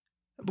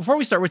Before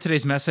we start with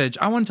today's message,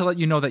 I wanted to let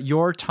you know that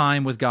your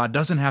time with God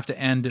doesn't have to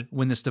end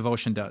when this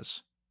devotion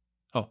does.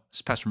 Oh,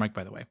 it's Pastor Mike,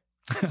 by the way.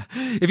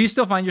 If you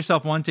still find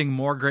yourself wanting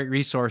more great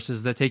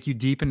resources that take you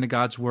deep into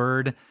God's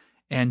Word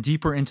and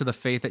deeper into the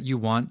faith that you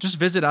want, just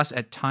visit us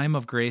at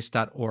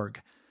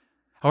timeofgrace.org.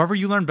 However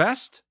you learn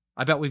best,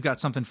 I bet we've got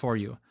something for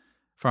you.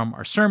 From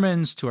our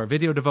sermons, to our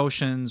video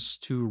devotions,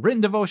 to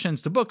written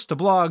devotions, to books, to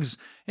blogs,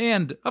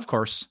 and, of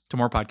course, to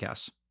more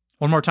podcasts.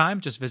 One more time,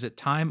 just visit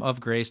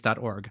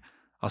timeofgrace.org.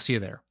 I'll see you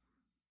there.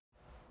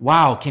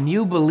 Wow, can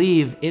you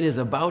believe it is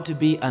about to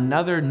be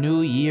another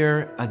new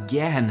year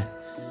again?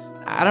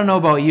 I don't know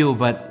about you,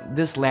 but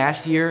this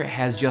last year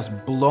has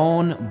just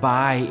blown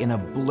by in a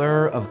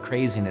blur of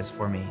craziness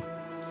for me.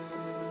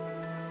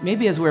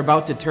 Maybe as we're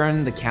about to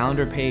turn the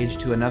calendar page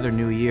to another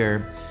new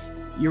year,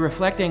 you're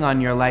reflecting on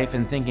your life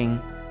and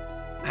thinking,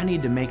 I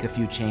need to make a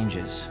few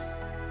changes.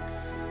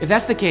 If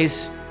that's the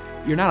case,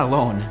 you're not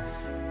alone.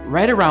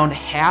 Right around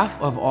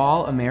half of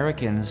all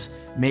Americans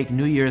make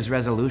New Year's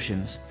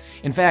resolutions.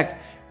 In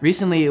fact,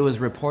 recently it was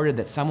reported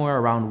that somewhere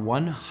around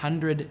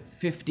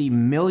 150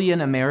 million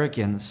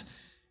Americans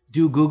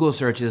do Google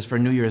searches for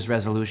New Year's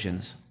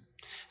resolutions.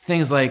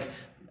 Things like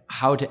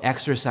how to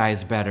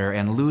exercise better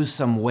and lose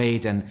some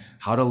weight, and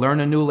how to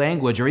learn a new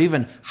language, or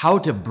even how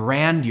to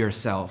brand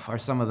yourself are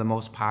some of the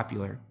most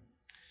popular.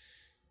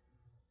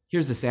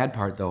 Here's the sad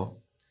part, though.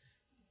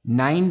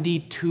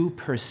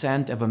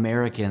 92% of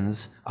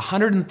Americans,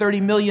 130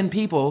 million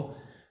people,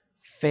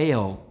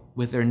 fail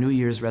with their New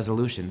Year's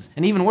resolutions.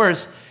 And even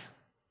worse,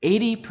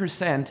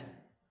 80%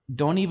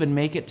 don't even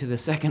make it to the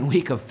second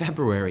week of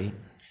February.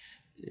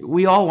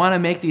 We all want to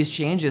make these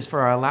changes for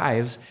our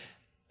lives,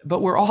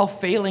 but we're all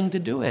failing to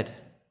do it.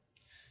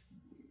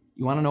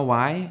 You want to know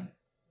why?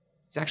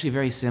 It's actually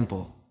very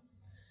simple.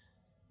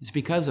 It's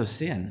because of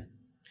sin.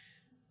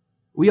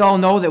 We all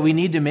know that we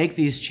need to make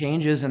these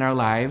changes in our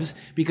lives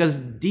because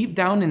deep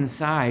down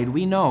inside,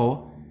 we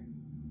know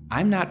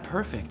I'm not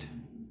perfect.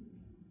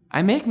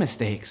 I make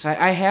mistakes.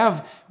 I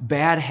have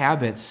bad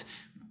habits.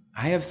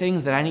 I have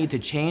things that I need to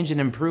change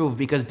and improve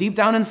because deep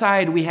down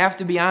inside, we have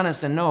to be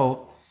honest and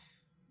know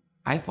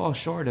I fall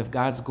short of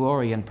God's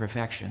glory and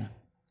perfection.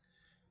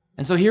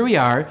 And so here we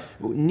are,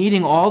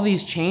 needing all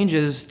these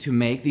changes to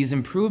make, these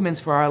improvements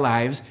for our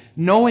lives,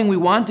 knowing we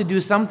want to do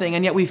something,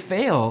 and yet we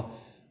fail.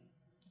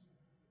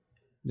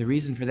 The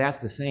reason for that's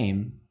the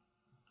same.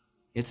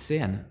 It's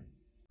sin.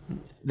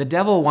 The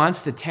devil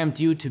wants to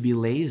tempt you to be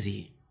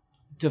lazy,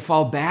 to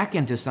fall back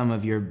into some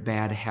of your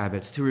bad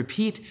habits, to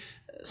repeat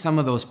some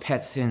of those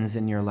pet sins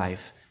in your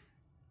life,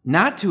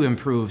 not to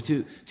improve,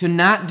 to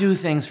not do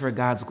things for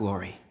God's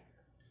glory.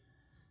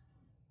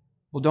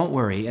 Well, don't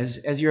worry.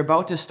 As you're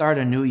about to start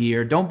a new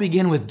year, don't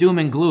begin with doom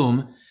and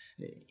gloom.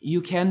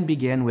 You can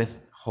begin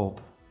with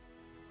hope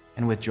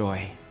and with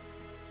joy.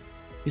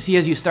 You see,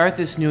 as you start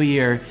this new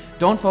year,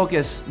 don't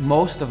focus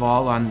most of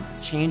all on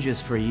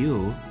changes for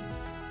you.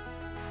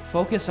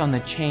 Focus on the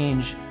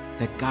change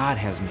that God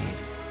has made.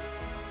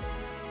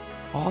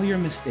 All your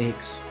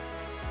mistakes,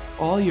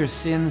 all your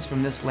sins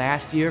from this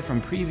last year,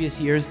 from previous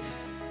years,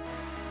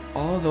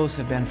 all of those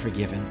have been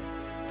forgiven.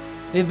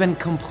 They've been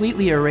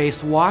completely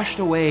erased, washed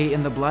away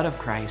in the blood of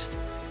Christ.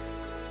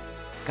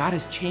 God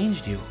has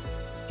changed you.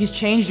 He's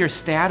changed your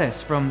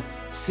status from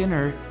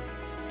sinner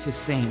to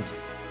saint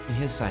in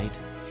His sight.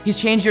 He's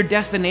changed your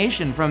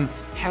destination from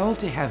hell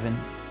to heaven.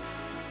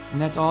 And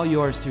that's all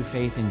yours through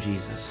faith in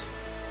Jesus.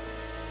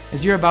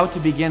 As you're about to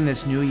begin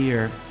this new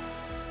year,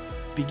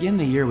 begin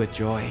the year with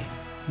joy,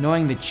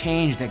 knowing the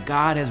change that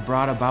God has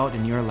brought about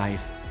in your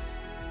life.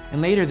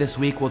 And later this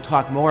week, we'll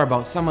talk more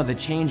about some of the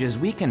changes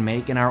we can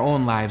make in our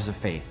own lives of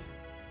faith.